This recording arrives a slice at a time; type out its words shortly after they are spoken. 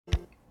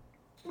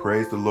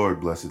Praise the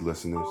Lord, blessed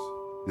listeners.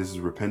 This is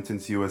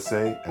Repentance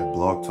USA at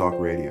Blog Talk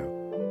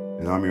Radio,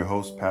 and I'm your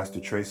host, Pastor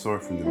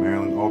Tresor from the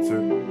Maryland Altar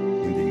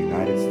in the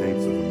United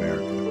States of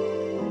America.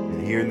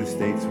 And here in the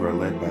States, we are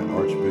led by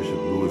Archbishop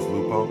Louis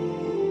Lupo,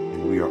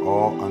 and we are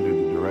all under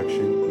the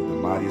direction of the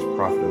mightiest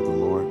prophet of the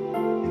Lord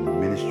in the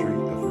ministry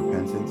of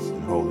repentance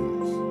and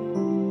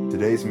holiness.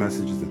 Today's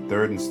message is the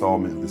third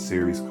installment of the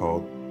series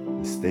called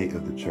The State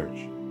of the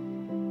Church,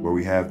 where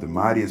we have the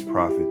mightiest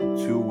prophet,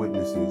 the two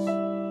witnesses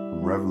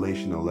from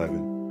Revelation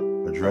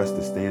 11, address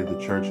the state of the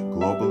church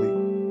globally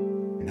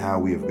and how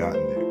we have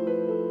gotten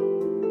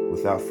there.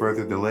 Without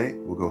further delay,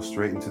 we'll go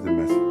straight into the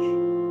message.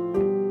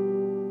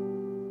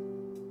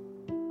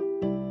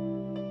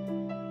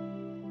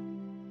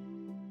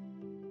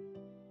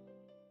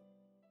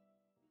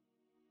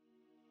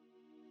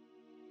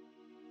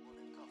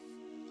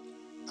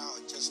 Now,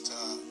 just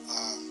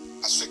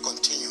as we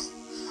continue,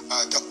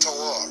 Dr.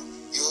 Wall,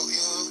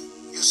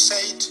 you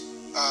said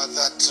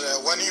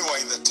that when you were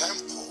in the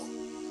temple,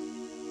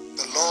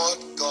 the Lord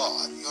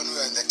God, when you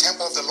were in the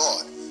temple of the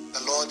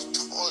Lord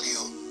told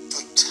you to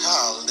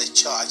tell the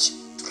church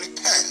to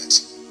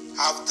repent.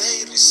 Have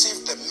they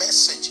received the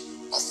message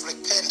of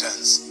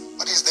repentance?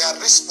 What is their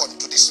response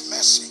to this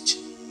message?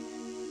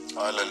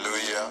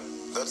 Hallelujah.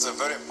 That's a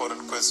very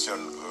important question,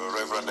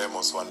 Reverend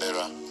Amos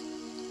Wandera.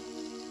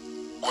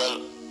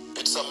 Well,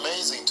 it's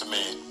amazing to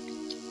me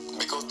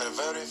because the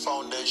very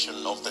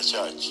foundation of the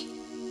church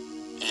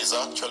is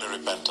actually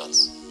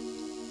repentance.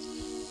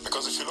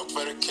 Because if you look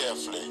very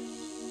carefully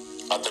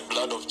at the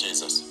blood of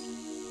Jesus,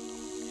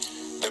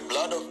 the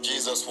blood of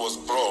Jesus was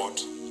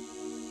brought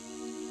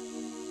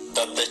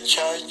that the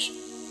church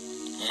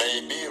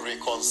may be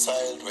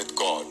reconciled with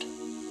God.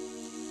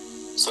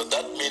 So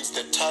that means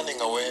the turning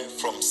away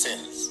from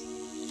sins,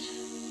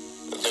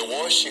 the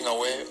washing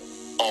away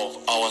of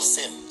our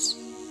sins.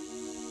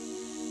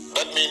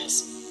 That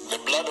means the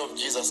blood of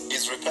Jesus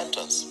is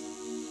repentance.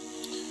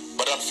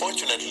 But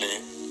unfortunately,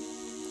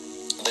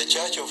 the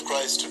Church of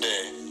Christ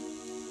today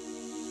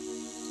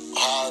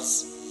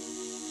has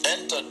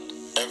entered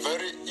a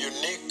very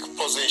unique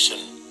position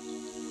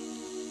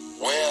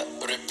where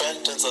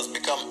repentance has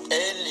become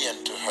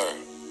alien to her.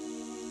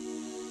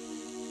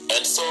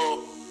 And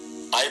so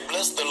I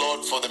bless the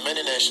Lord for the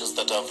many nations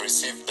that have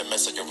received the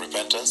message of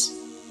repentance.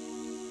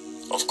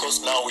 Of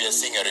course, now we are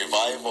seeing a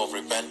revival of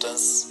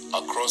repentance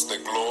across the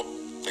globe,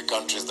 the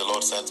countries the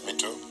Lord sends me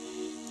to.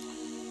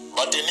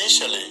 But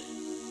initially,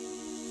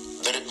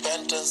 the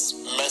repentance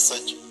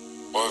message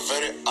was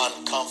very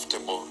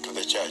uncomfortable to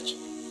the church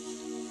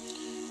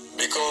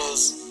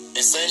because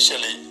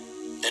essentially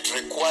it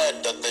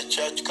required that the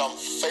church come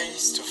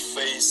face to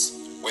face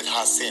with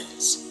her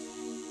sins.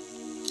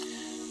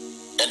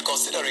 And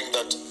considering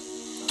that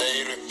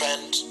they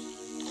repent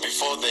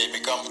before they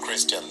become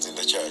Christians in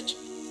the church,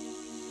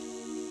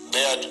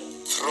 they had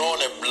thrown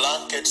a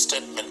blanket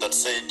statement that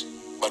said,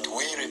 but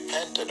we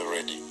repented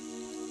already.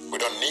 We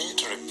don't need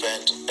to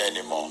repent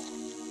anymore.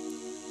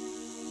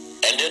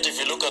 And yet if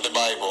you look at the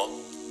Bible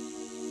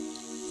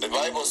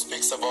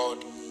speaks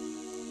about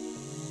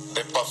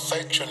the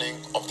perfectioning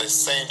of the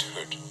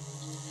sainthood,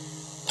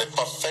 the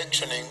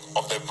perfectioning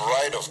of the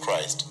bride of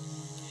Christ.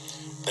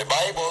 The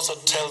Bible also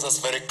tells us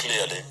very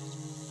clearly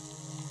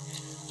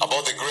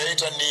about the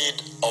greater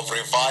need of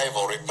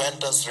revival,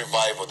 repentance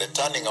revival, the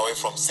turning away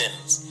from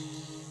sins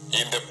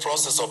in the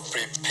process of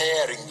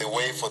preparing the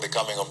way for the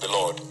coming of the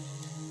Lord.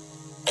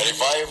 A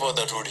revival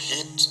that would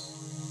hit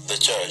the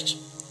church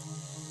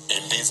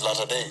in these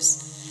latter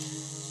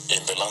days,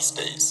 in the last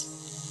days.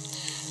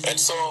 And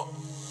so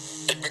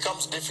it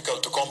becomes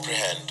difficult to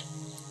comprehend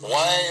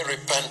why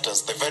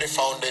repentance, the very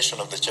foundation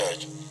of the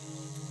church,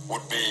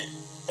 would be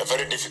a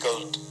very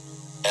difficult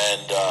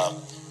and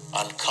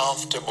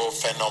uncomfortable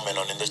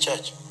phenomenon in the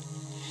church.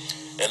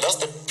 And that's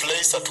the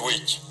place at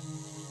which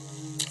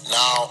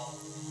now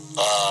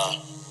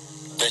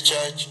the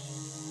church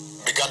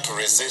began to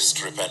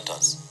resist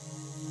repentance.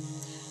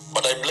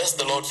 But I bless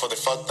the Lord for the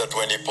fact that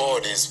when He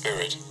poured His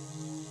Spirit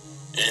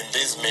in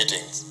these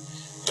meetings,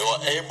 they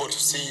were able to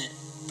see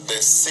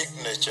the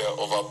signature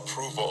of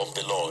approval of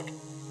the Lord,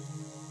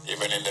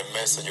 even in the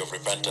message of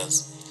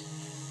repentance.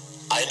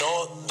 I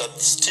know that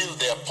still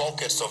there are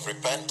pockets of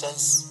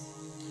repentance,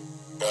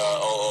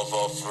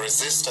 of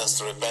resistance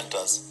to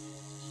repentance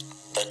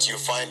that you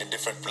find in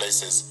different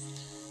places,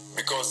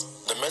 because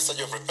the message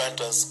of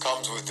repentance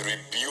comes with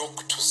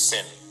rebuke to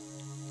sin.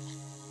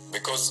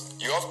 Because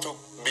you have to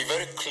be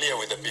very clear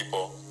with the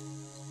people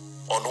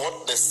on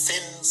what the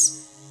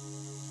sins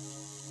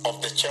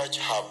of the church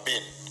have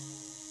been,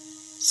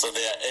 so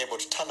they are able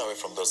to turn away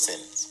from those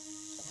sins.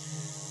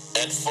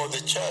 And for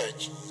the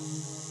church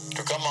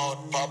to come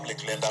out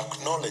publicly and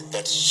acknowledge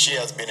that she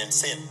has been in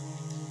sin,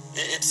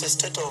 it's a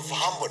state of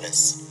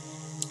humbleness.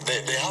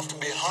 They have to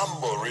be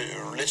humble,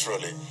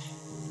 literally,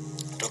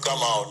 to come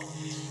out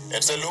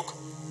and say, look,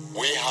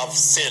 we have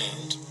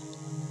sinned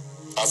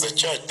as a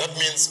church. That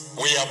means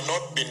we have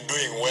not been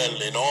doing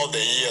well in all the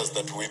years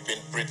that we've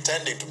been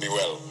pretending to be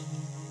well.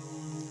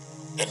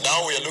 And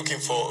now we are looking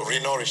for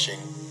renourishing,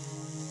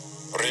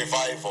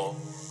 revival,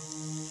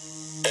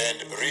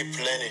 and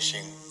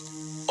replenishing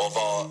of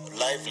our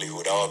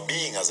livelihood, our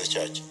being as a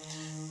church.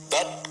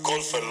 That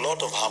called for a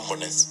lot of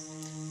humbleness,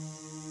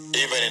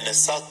 even in a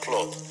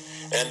sackcloth.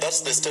 And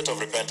that's the state of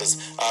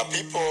repentance.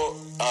 People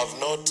have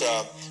not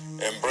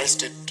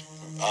embraced it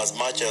as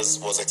much as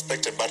was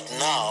expected, but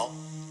now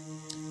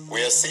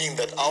we are seeing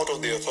that out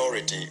of the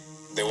authority,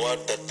 the word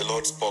that the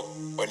Lord spoke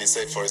when he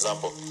said, for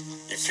example,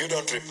 if you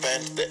don't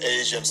repent, the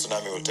Asian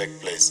tsunami will take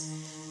place.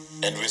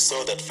 And we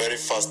saw that very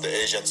fast the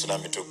Asian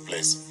tsunami took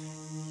place.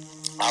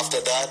 After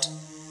that,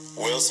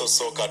 we also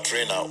saw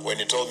Katrina when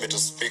he told me to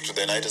speak to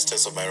the United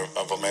States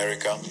of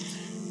America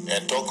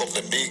and talk of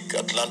the big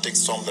Atlantic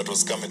storm that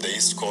was coming the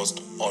East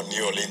Coast on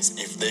New Orleans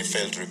if they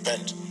failed to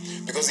repent.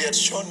 Because he had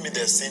shown me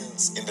their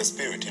sins in the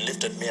spirit. He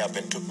lifted me up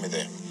and took me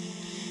there.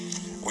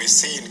 We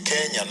see in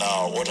Kenya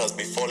now what has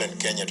befallen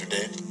Kenya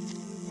today,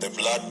 the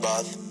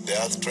bloodbath, the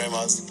earth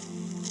tremors,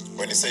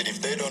 when he said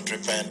if they don't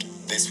repent,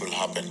 this will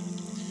happen.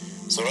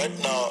 So right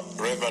now,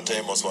 Reverend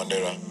Amos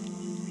Wandera,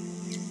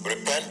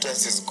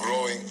 repentance is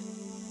growing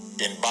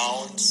in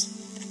bounds,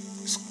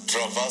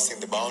 traversing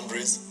the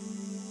boundaries,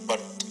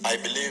 but I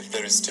believe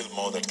there is still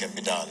more that can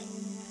be done,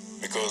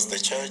 because the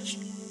church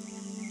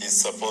is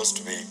supposed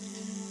to be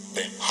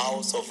the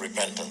house of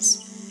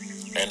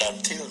repentance. And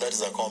until that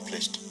is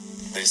accomplished,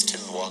 there is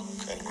still work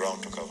and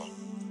ground to cover.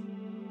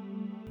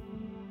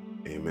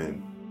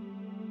 Amen.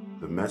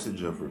 The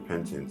message of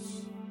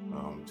repentance,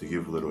 to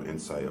give a little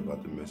insight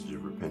about the message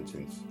of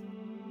repentance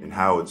and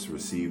how it's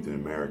received in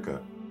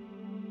America,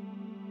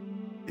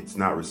 it's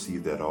not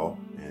received at all.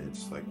 And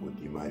it's like what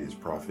the Mightiest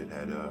Prophet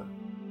had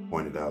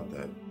pointed out,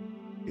 that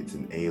it's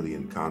an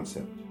alien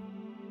concept.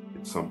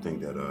 It's something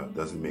that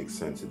doesn't make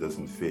sense. It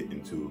doesn't fit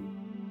into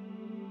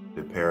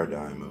the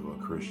paradigm of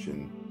a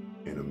Christian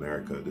in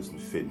America. It doesn't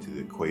fit into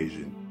the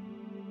equation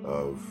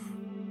of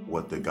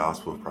what the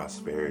gospel of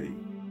prosperity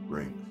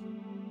brings.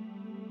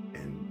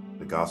 And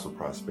the gospel of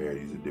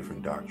prosperity is a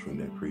different doctrine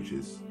that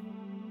preaches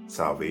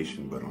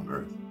salvation but on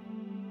earth.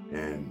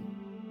 And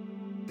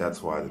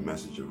that's why the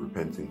message of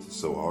repentance is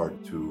so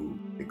hard to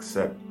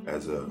accept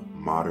as a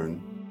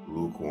modern,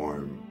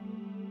 lukewarm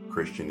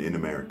Christian in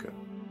America.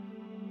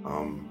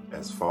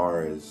 As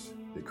far as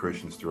the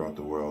Christians throughout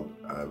the world,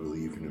 I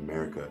believe in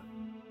America,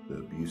 the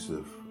abuse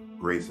of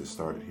grace has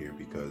started here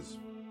because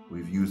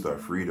we've used our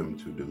freedom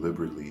to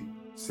deliberately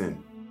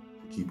sin,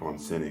 to keep on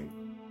sinning,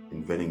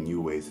 inventing new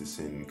ways to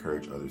sin,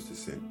 encourage others to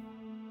sin.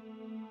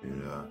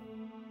 And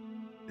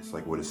it's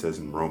like what it says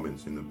in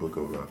Romans, in the book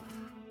of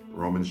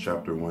Romans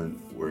chapter 1,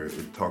 where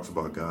it talks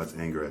about God's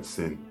anger at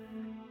sin.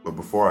 But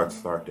before I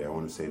start there, I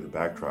want to say the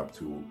backdrop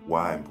to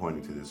why I'm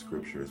pointing to this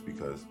scripture is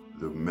because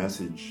the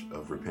message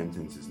of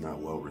repentance is not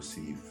well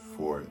received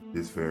for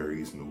this very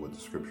reason of what the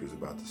scripture is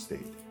about to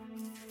state.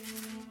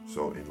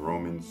 So in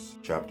Romans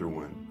chapter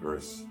 1,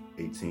 verse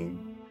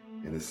 18,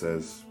 and it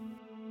says,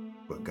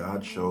 "But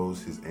God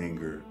shows his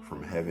anger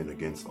from heaven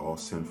against all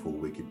sinful,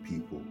 wicked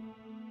people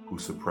who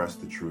suppress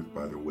the truth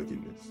by their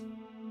wickedness."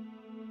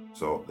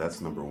 So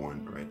that's number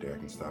one right there. I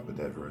can stop at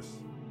that verse.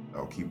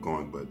 I'll keep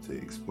going, but to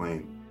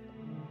explain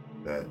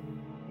that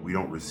we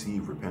don't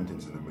receive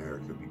repentance in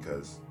America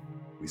because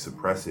we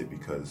suppress it,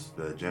 because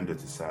the agenda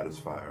to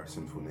satisfy our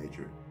sinful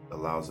nature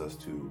allows us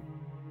to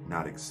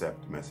not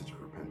accept the message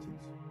of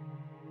repentance.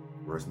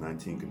 Verse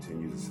 19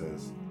 continues, it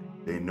says,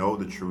 "They know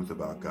the truth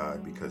about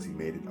God because he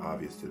made it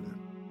obvious to them.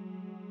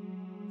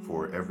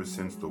 For ever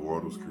since the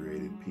world was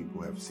created,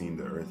 people have seen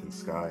the earth and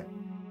sky.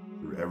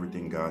 Through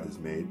everything God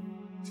made,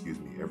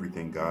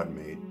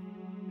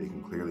 they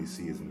can clearly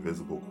see his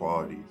invisible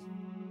qualities,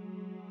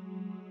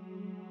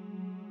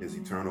 his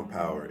eternal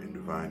power and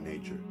divine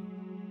nature.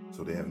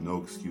 So they have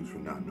no excuse for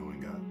not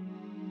knowing God."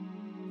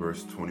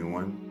 Verse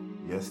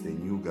 21, "Yes, they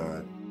knew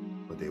God,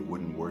 but they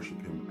wouldn't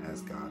worship him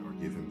as God or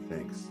give him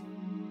thanks.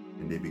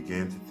 And they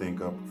began to think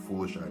up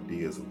foolish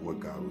ideas of what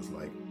God was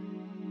like.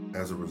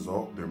 As a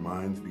result, their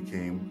minds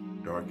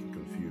became dark and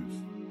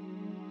confused."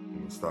 I'm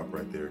going to stop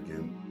right there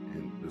again.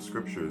 And the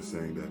scripture is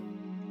saying that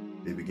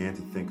they began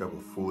to think up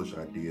foolish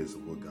ideas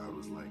of what God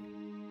was like.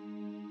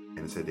 And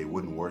it said they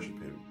wouldn't worship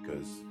him,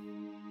 because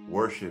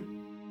worship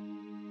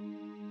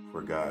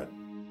for God,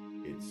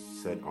 it's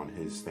set on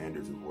his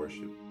standards of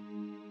worship.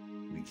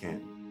 We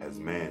can't, as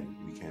man,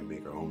 we can't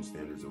make our own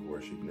standards of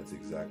worship. And that's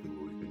exactly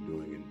what we've been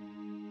doing in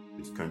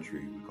this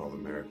country we call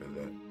America,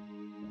 that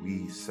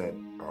we set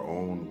our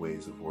own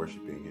ways of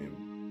worshiping him.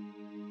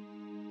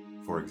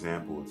 For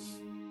example,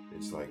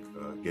 it's like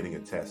getting a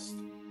test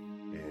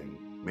and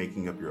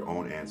making up your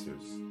own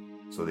answers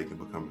so they can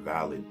become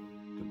valid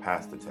to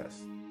pass the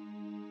test.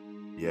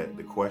 Yet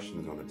the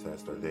questions on the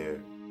test are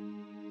there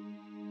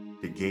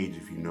to gauge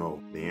if you know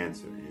the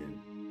answer.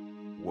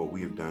 And what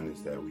we have done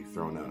is that we've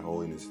thrown out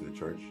holiness in the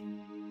church.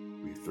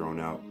 We've thrown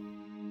out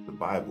the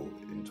Bible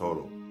in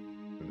total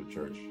from the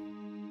church.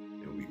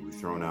 And we've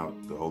thrown out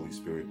the Holy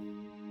Spirit.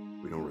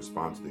 We don't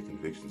respond to the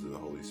convictions of the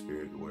Holy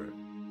Spirit, where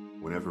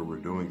whenever we're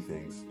doing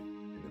things,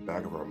 in the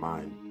back of our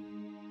mind,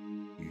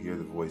 you hear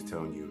the voice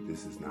telling you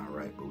this is not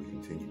right, but we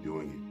continue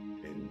doing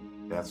it.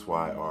 And that's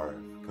why our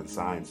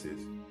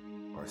consciences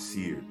are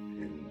seared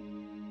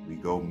and we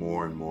go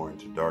more and more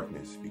into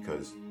darkness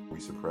because we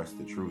suppress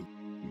the truth.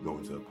 We go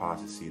into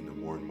apostasy, and the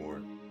more and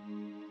more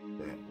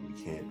that we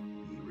can't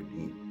be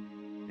redeemed.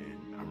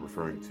 And I'm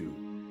referring to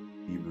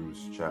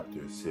Hebrews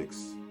chapter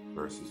 6,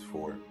 verses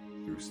 4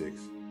 through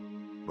 6.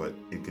 But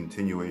in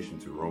continuation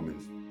to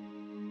Romans,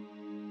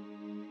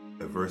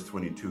 at verse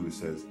 22, it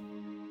says,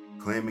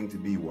 claiming to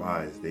be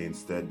wise, they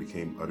instead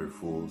became utter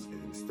fools,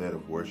 and instead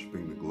of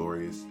worshiping the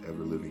glorious,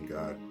 ever-living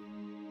God,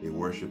 they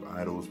worship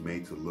idols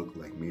made to look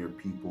like mere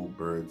people,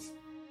 birds,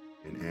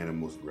 and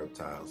animals, and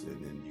reptiles.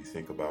 And then you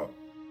think about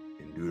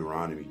in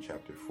Deuteronomy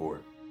chapter 4,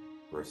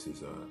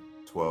 verses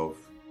 12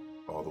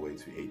 all the way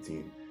to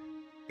 18,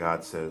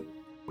 God said,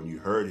 when you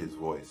heard his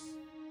voice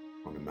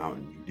on the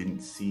mountain, you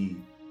didn't see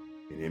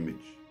an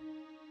image.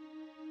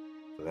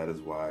 So that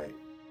is why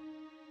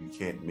you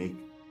can't make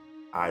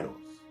idols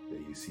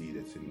that you see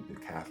that's in the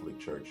Catholic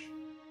Church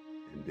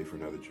and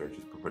different other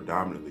churches, but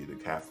predominantly the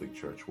Catholic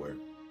Church, where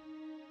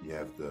you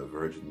have the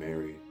Virgin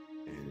Mary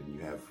and you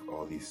have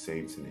all these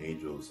saints and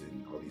angels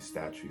and all these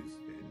statues.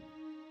 And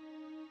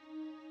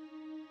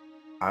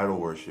idol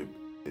worship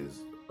is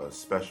a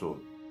special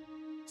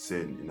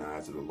sin in the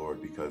eyes of the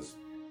Lord, because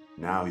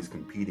now he's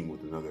competing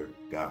with another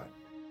God.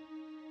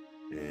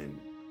 And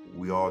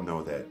we all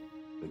know that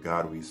the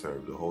God we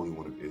serve, the Holy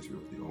One of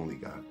Israel, is the only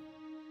God.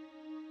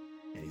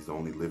 And he's the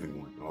only living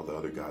one. All the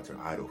other gods are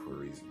idle for a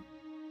reason.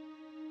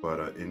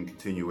 But in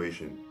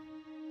continuation,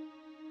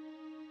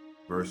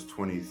 verse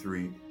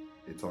 23,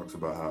 it talks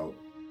about how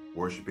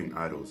worshiping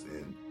idols,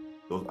 and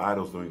those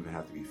idols don't even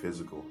have to be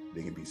physical.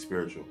 They can be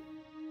spiritual.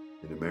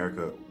 In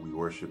America, we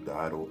worship the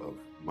idol of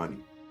money.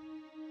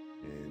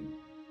 And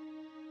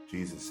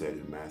Jesus said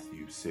in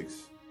Matthew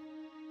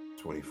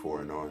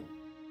 6:24 and on,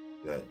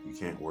 that you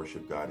can't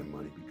worship God and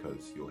money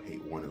because you'll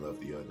hate one and love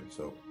the other.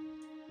 So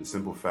the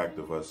simple fact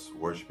of us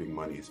worshiping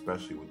money,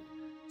 especially with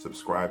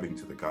subscribing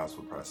to the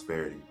gospel of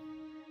prosperity,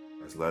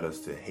 has led us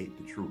to hate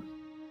the truth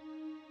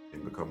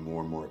and become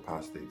more and more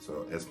apostate.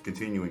 So as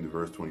continuing to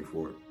verse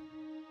 24,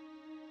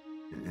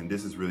 and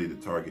this is really the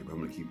target, but I'm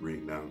going to keep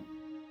reading down.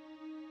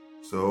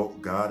 So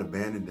God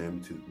abandoned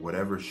them to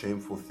whatever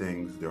shameful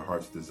things their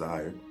hearts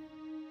desired.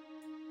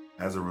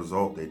 As a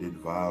result, they did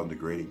vile and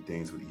degrading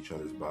things with each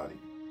other's body.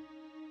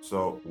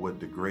 So with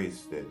the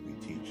grace that we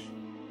teach,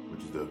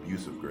 which is the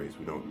abuse of grace,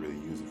 we don't really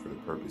use it for the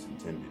purpose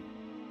intended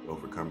to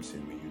overcome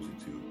sin. We use it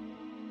to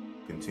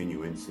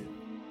continue in sin.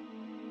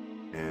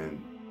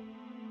 And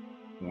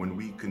when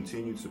we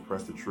continue to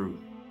suppress the truth,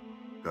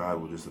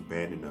 God will just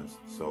abandon us.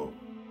 So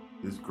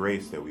this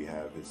grace that we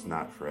have is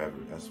not forever.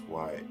 That's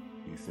why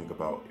you think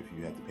about if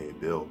you have to pay a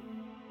bill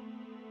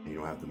and you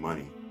don't have the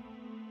money,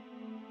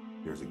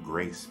 there's a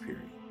grace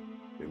period.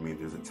 I mean,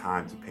 there's a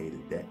time to pay the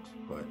debt,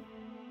 but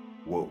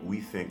what we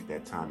think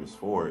that time is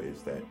for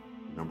is that,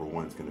 number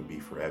one, it's going to be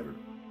forever,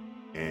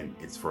 and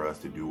it's for us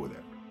to do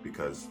whatever,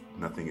 because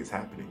nothing is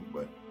happening.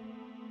 But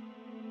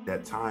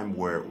that time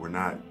where we're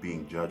not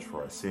being judged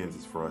for our sins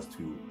is for us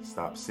to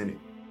stop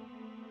sinning,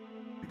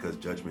 because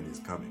judgment is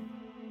coming.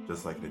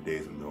 Just like in the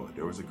days of Noah,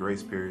 there was a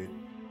grace period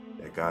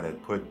that God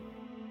had put.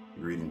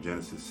 You read in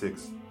Genesis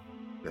 6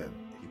 that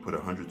he put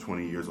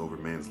 120 years over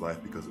man's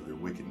life because of their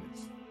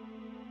wickedness.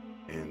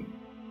 And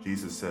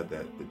Jesus said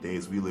that the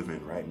days we live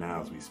in right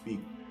now as we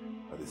speak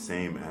are the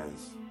same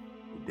as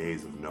the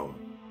days of Noah.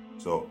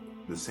 So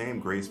the same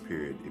grace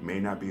period, it may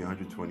not be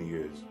 120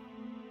 years,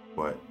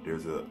 but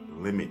there's a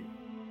limit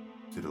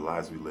to the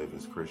lives we live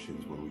as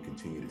Christians when we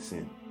continue to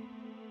sin.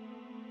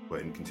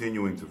 But in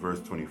continuing to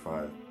verse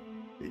 25,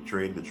 they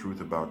trade the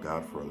truth about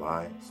God for a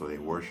lie, so they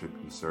worship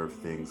and serve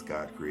things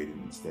God created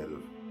instead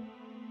of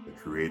the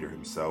Creator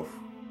himself,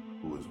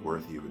 who is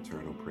worthy of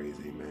eternal praise.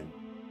 Amen.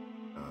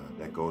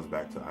 That goes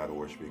back to idol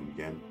worshiping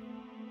again,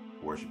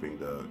 worshiping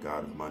the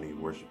God of money,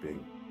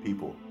 worshiping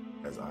people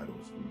as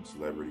idols,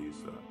 celebrities,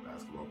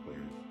 basketball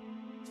players,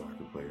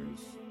 soccer players,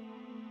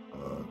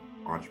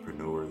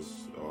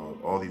 entrepreneurs,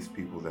 all these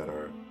people that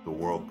are the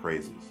world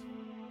praises.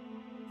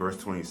 Verse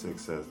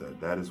 26 says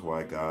that is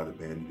why God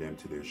abandoned them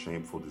to their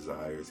shameful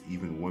desires.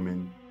 Even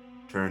women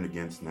turned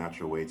against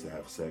natural way to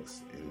have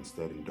sex and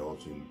instead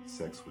indulged in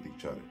sex with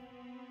each other.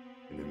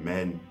 And the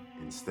men,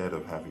 instead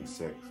of having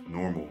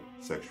normal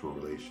sexual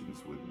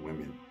relations with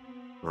women,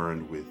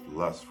 burned with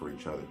lust for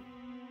each other.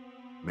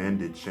 Men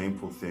did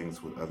shameful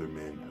things with other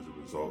men as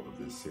a result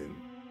of this sin.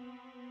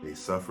 They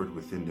suffered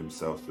within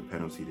themselves the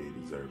penalty they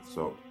deserved.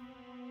 So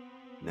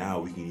now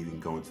we can even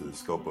go into the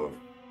scope of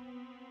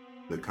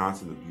the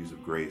constant abuse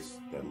of grace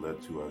that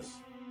led to us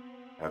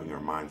having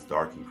our minds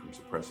darkened from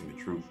suppressing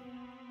the truth.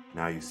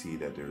 Now you see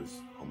that there's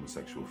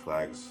homosexual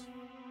flags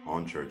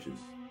on churches,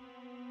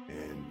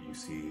 and you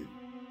see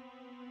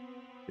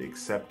the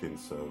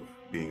acceptance of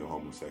being a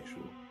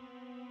homosexual.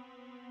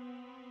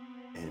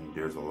 And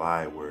there's a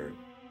lie where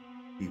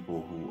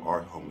people who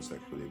are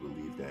homosexual, they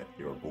believe that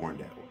they were born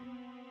that way.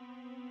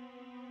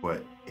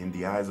 But in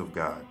the eyes of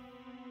God,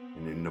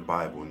 and in the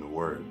Bible, in the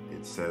Word,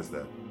 it says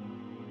that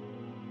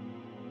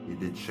he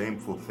did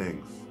shameful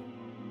things,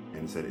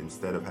 and said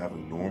instead of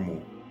having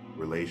normal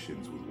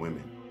relations with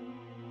women,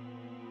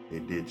 they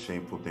did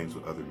shameful things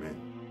with other men,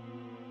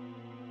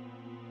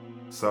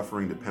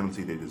 suffering the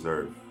penalty they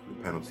deserve,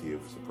 the penalty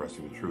of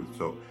suppressing the truth.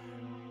 So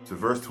to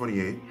verse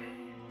 28,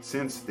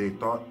 since they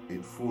thought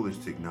it foolish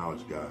to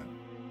acknowledge God,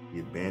 he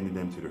abandoned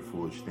them to their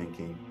foolish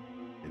thinking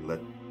and let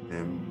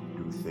them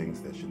do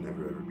things that should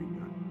never ever be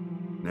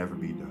done. Never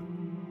be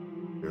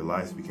done. Their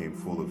lives became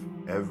full of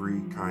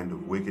every kind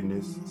of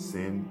wickedness,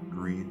 sin,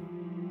 greed,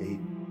 hate,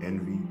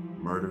 envy,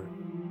 murder,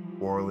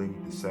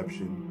 quarreling,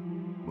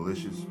 deception,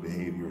 malicious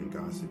behavior, and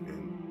gossip.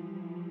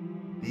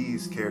 And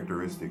these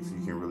characteristics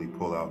you can really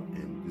pull out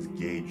and just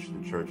gauge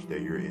the church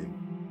that you're in.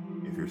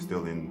 If you're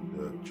still in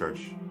the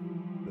church,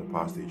 the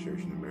apostate church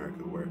in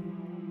America, where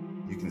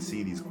you can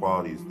see these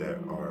qualities that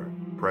are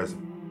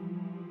present: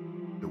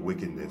 the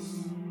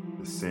wickedness,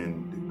 the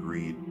sin, the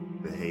greed,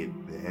 the hate,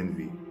 the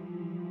envy.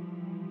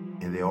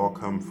 And they all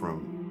come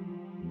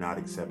from not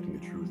accepting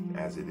the truth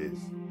as it is.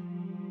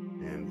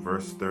 And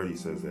verse 30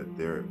 says that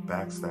they're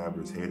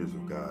backstabbers, haters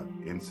of God,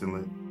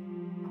 insolent,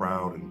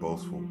 proud, and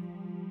boastful.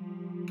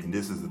 And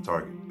this is the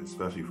target,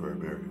 especially for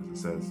Americans.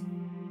 It says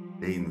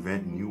they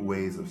invent new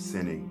ways of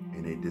sinning,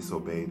 and they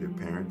disobey their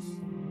parents.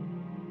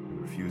 They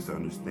refuse to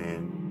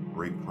understand,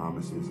 break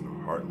promises, and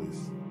are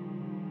heartless,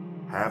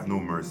 have no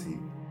mercy.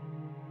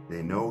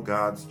 They know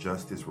God's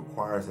justice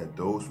requires that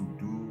those who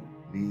do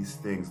these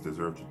things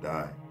deserve to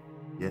die,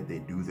 yet they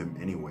do them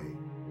anyway.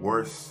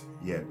 Worse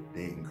yet,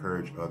 they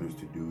encourage others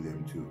to do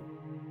them too.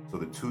 So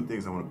the two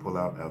things I want to pull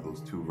out of those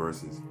two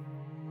verses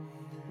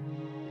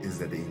is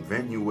that they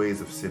invent new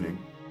ways of sinning,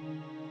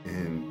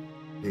 and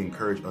they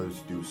encourage others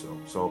to do so.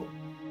 So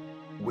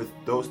with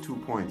those 2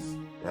 points,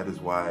 that is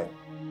why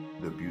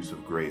the abuse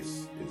of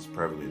grace is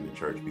prevalent in the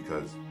church,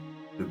 because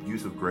the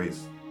abuse of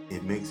grace,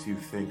 it makes you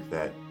think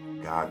that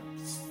God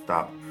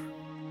stopped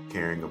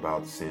caring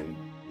about sin.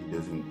 He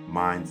doesn't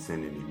mind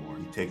sin anymore.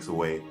 He takes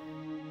away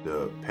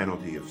the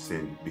penalty of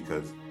sin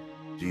because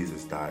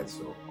Jesus died,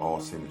 so all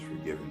sin is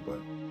forgiven.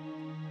 But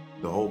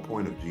the whole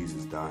point of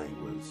Jesus dying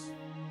was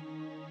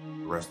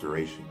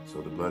restoration.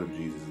 So the blood of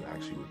Jesus is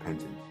actually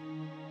repentance.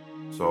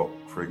 So,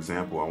 for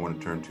example, I want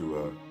to turn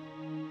to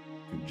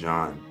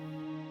John,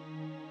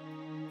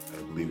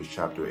 I believe it's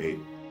chapter 8.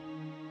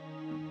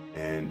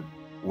 And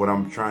what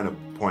I'm trying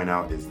to point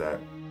out is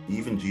that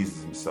even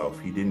Jesus himself,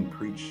 he didn't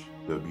preach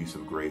the abuse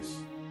of grace.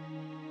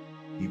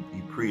 He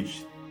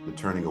preached the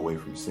turning away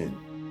from sin.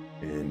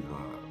 And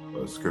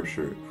a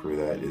scripture for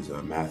that is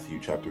Matthew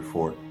chapter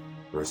 4,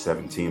 verse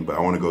 17. But I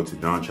want to go to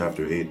John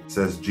chapter 8. It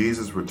says,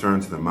 Jesus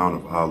returned to the Mount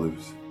of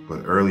Olives,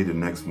 but early the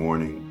next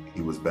morning,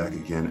 he was back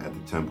again at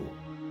the temple.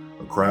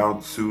 A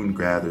crowd soon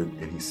gathered,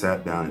 and he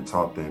sat down and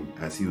taught them.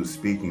 As he was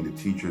speaking,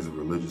 the teachers of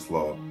religious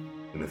law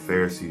and the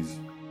Pharisees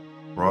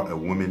brought a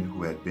woman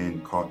who had been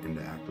caught in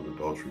the act of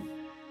adultery.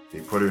 They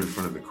put her in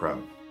front of the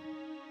crowd.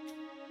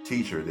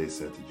 Teacher, they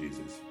said to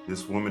Jesus,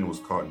 this woman was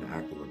caught in the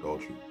act of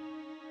adultery.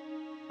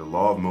 The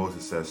law of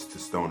Moses says to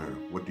stone her.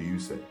 What do you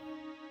say?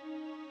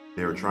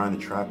 They were trying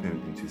to trap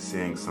him into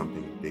saying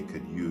something they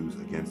could use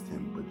against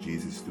him, but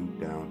Jesus stooped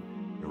down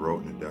and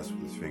wrote in the dust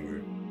with his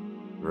finger.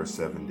 Verse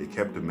 7, they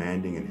kept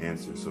demanding an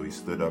answer, so he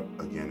stood up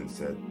again and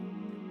said,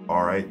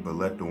 all right, but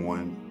let the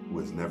one who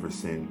has never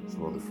sinned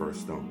throw the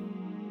first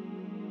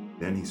stone.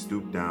 Then he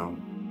stooped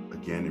down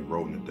again and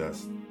wrote in the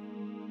dust.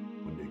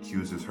 When the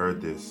accusers heard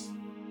this,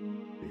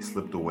 they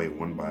slipped away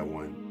one by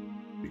one,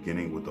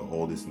 beginning with the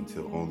oldest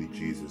until only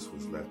Jesus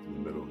was left in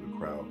the middle of the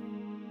crowd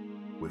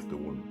with the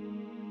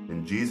woman.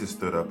 Then Jesus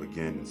stood up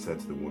again and said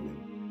to the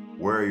woman,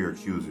 where are your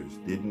accusers?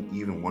 Didn't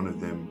even one of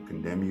them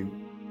condemn you?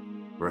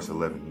 Verse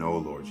 11, no,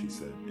 Lord, she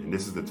said. And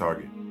this is the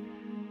target.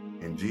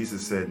 And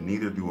Jesus said,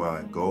 neither do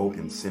I. Go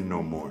and sin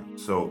no more.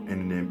 So,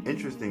 and an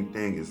interesting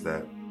thing is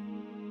that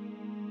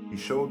he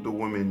showed the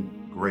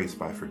woman grace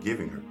by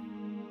forgiving her.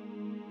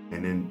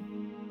 And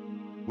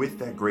then with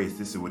that grace,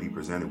 this is what he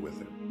presented with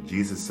her.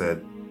 Jesus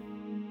said,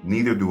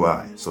 neither do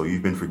I. So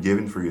you've been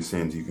forgiven for your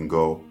sins. You can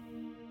go.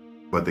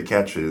 But the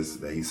catch is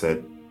that he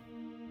said,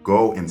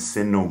 go and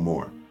sin no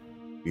more.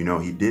 You know,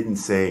 he didn't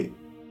say,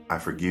 I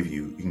forgive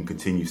you. You can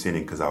continue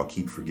sinning because I'll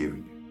keep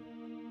forgiving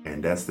you.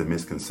 And that's the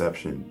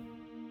misconception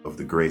of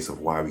the grace of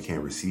why we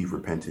can't receive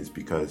repentance,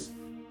 because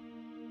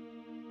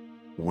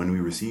when we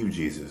receive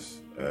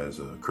Jesus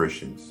as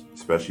Christians,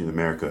 especially in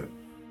America,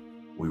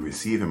 we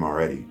receive him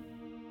already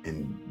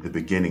in the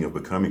beginning of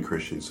becoming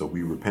Christians. So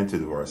we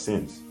repented of our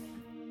sins.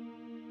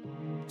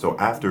 So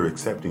after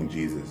accepting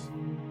Jesus,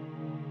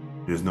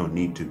 there's no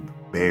need to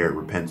bear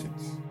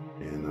repentance.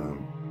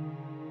 And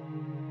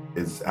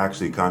it's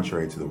actually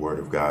contrary to the word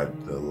of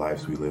God. The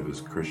lives we live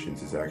as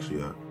Christians is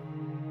actually a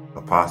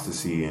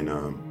apostasy and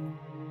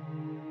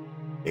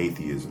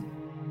atheism,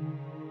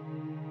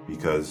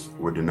 because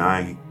we're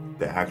denying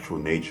the actual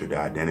nature, the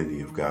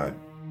identity of God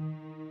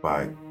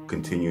by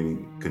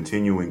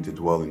continuing to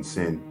dwell in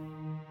sin.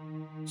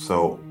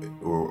 So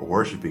we're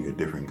worshiping a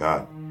different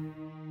God,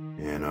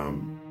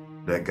 and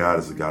that God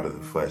is the God of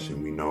the flesh,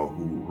 and we know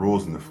who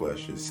rules in the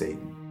flesh is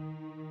Satan.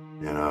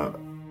 And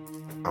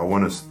I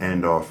want to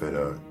end off at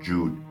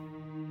Jude,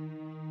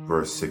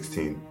 verse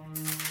 16.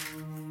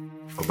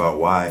 about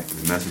why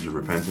the message of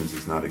repentance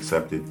is not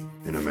accepted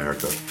in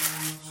America.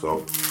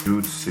 So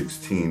Jude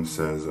 16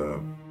 says,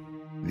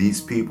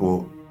 these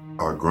people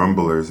are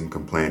grumblers and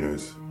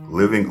complainers,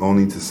 living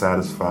only to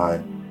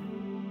satisfy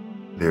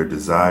their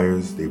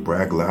desires. They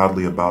brag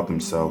loudly about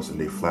themselves and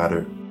they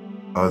flatter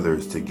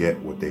others to get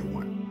what they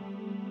want.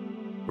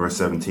 Verse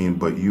 17,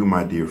 but you,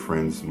 my dear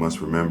friends,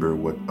 must remember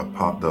what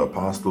the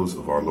apostles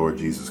of our Lord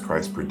Jesus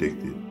Christ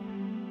predicted.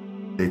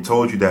 They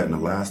told you that in the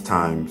last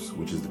times,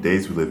 which is the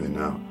days we live in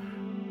now,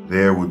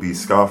 there would be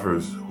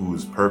scoffers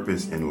whose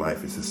purpose in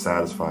life is to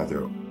satisfy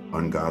their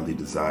ungodly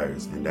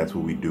desires. And that's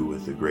what we do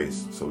with the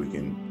grace, so we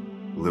can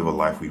live a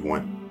life we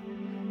want.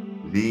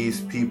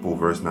 These people,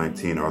 verse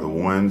 19, are the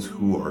ones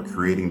who are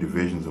creating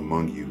divisions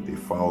among you. They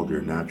follow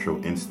their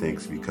natural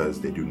instincts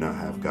because they do not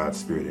have God's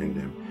Spirit in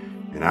them.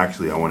 And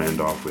actually, I want to end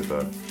off with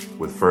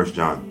 1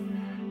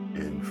 John.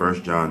 In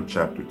 1 John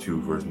chapter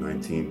 2, verse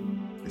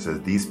 19, it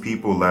says, these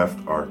people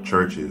left our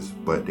churches,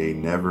 but they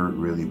never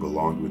really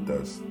belonged with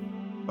us.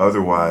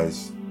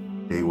 Otherwise,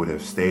 they would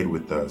have stayed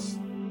with us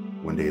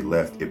when they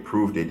left. It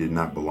proved they did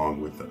not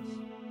belong with us.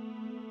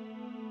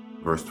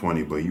 Verse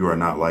 20, but you are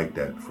not like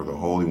that, for the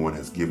Holy One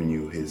has given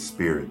you his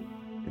Spirit,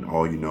 and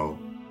all you know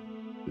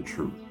the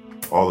truth.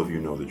 All of you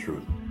know the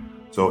truth.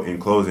 So in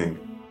closing,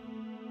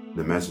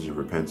 the message of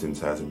repentance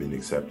hasn't been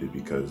accepted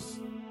because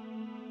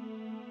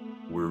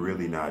we're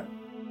really not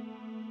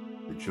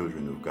the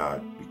children of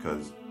God,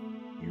 because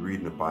you read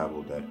in the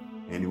Bible that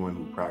anyone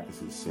who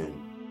practices sin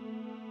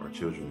are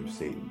children of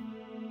Satan.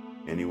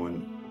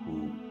 Anyone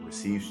who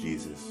receives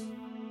Jesus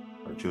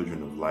are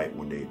children of light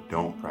when they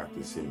don't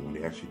practice sin, when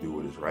they actually do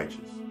what is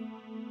righteous,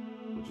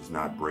 which is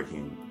not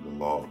breaking the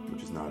law,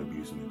 which is not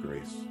abusing the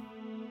grace,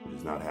 which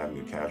is not having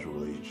a casual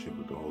relationship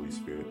with the Holy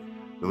Spirit.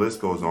 The list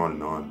goes on,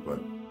 but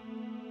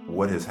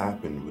what has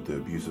happened with the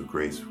abuse of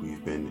grace,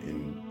 we've been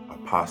in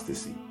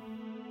apostasy.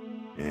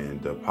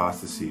 And the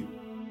apostasy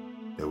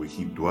that we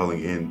keep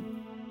dwelling in,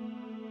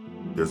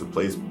 there's a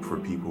place for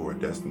people who are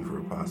destined for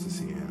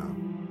apostasy.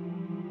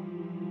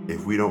 And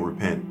if we don't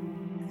repent,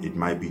 it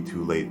might be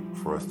too late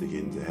for us to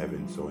get into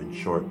heaven. So in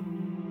short,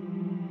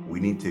 we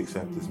need to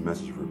accept this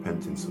message of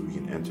repentance so we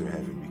can enter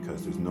heaven,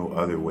 because there's no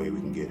other way we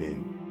can get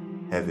in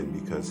heaven,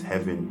 because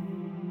heaven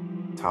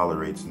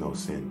tolerates no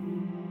sin.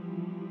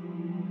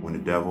 When the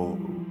devil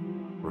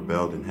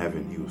rebelled in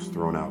heaven, he was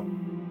thrown out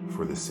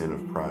for the sin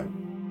of pride.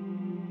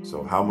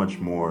 So how much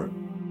more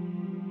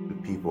the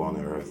people on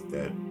the earth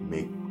that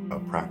make a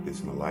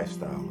practice and a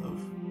lifestyle of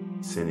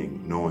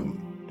sinning knowingly,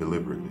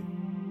 deliberately,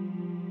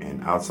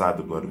 and outside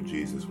the blood of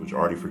Jesus, which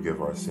already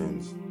forgive our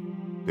sins,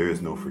 there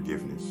is no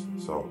forgiveness.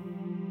 So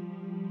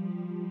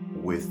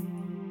with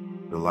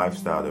the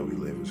lifestyle that we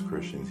live as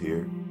Christians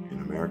here in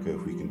America,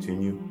 if we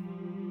continue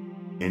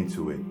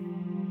into it,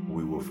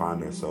 we will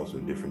find ourselves in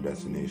a different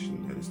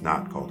destination that is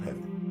not called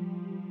heaven.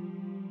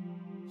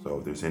 So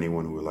if there's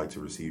anyone who would like to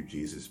receive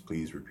Jesus,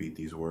 please repeat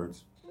these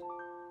words.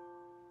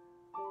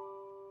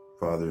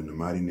 Father, in the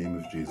mighty name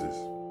of Jesus,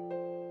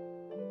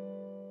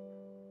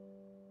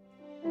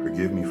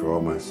 forgive me for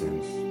all my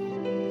sins.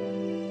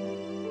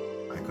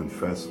 I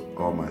confess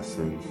all my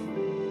sins.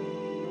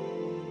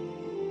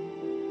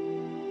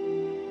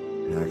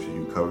 And actually,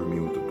 you cover me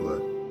with the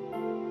blood.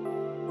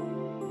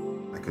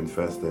 I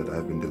confess that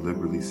I've been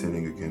deliberately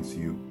sinning against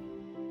you,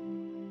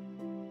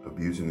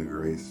 abusing the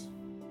grace,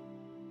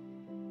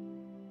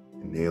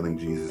 and nailing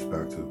Jesus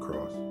back to the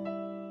cross.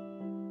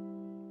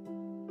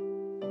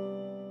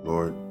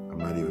 Lord, I'm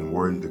not even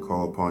worthy to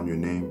call upon your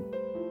name,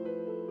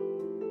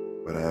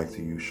 but I ask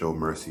that you show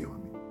mercy on me.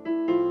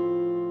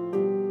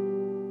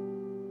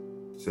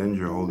 Send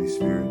your Holy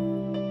Spirit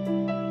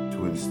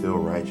to instill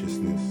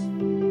righteousness,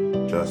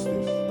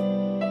 justice,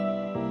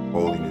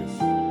 holiness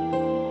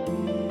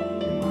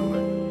in my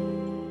life.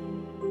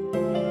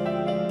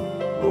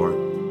 Lord, I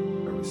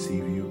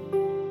receive you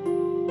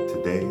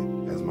today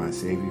as my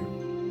Savior.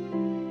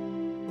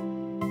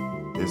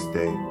 This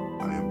day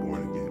I am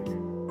born again.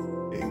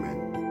 Amen.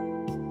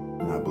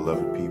 Now,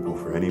 beloved people,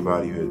 for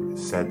anybody who had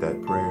said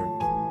that prayer,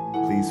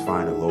 please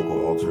find a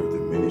local altar of the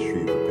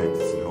Ministry of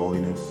Repentance and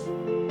Holiness.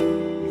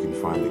 You can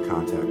find the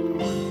contact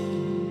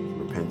on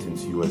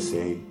Repentance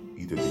USA,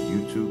 either the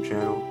YouTube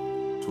channel,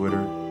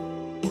 Twitter,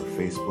 or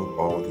Facebook,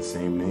 all with the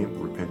same name,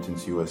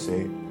 Repentance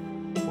USA,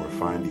 or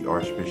find the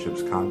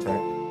Archbishop's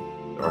contact,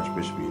 the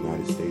Archbishop of the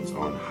United States,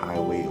 on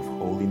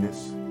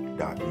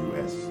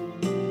highwayofholiness.us.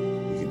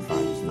 You can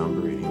find his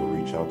number and he will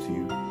reach out to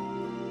you,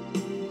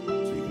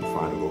 so you can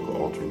find a local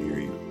altar near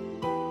you.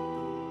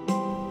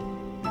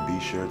 And be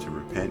sure to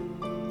repent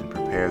and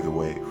prepare the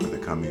way for the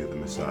coming of the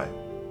Messiah.